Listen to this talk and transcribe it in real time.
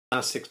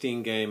Last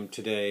 16 game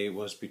today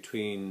was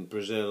between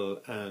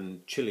Brazil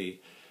and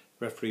Chile,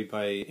 refereed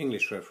by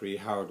English referee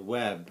Howard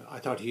Webb. I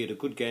thought he had a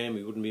good game.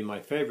 He wouldn't be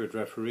my favourite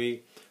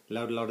referee.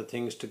 Allowed a lot of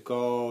things to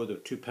go. There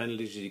were two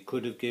penalties he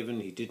could have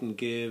given, he didn't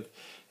give.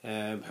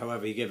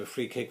 However, he gave a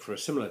free kick for a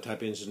similar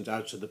type incident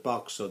out of the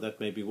box, so that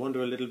made me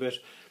wonder a little bit.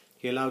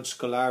 He allowed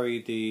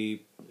Scolari,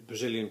 the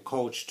Brazilian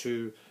coach,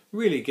 to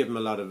really give him a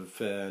lot of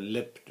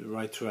lip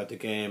right throughout the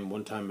game.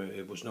 One time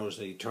it was noticed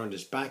that he turned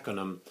his back on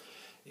him.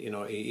 You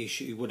know,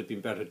 he would have been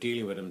better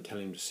dealing with him,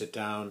 telling him to sit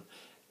down.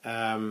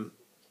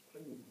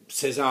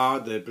 Cesar,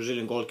 the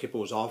Brazilian goalkeeper,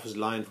 was off his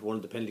line for one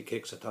of the penalty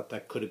kicks. I thought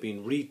that could have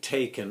been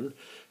retaken.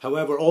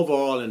 However,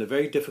 overall, in a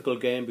very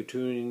difficult game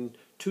between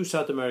two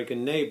South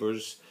American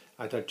neighbours,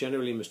 I thought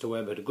generally Mr.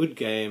 Webb had a good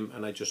game,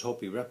 and I just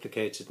hope he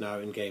replicates it now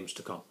in games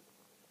to come.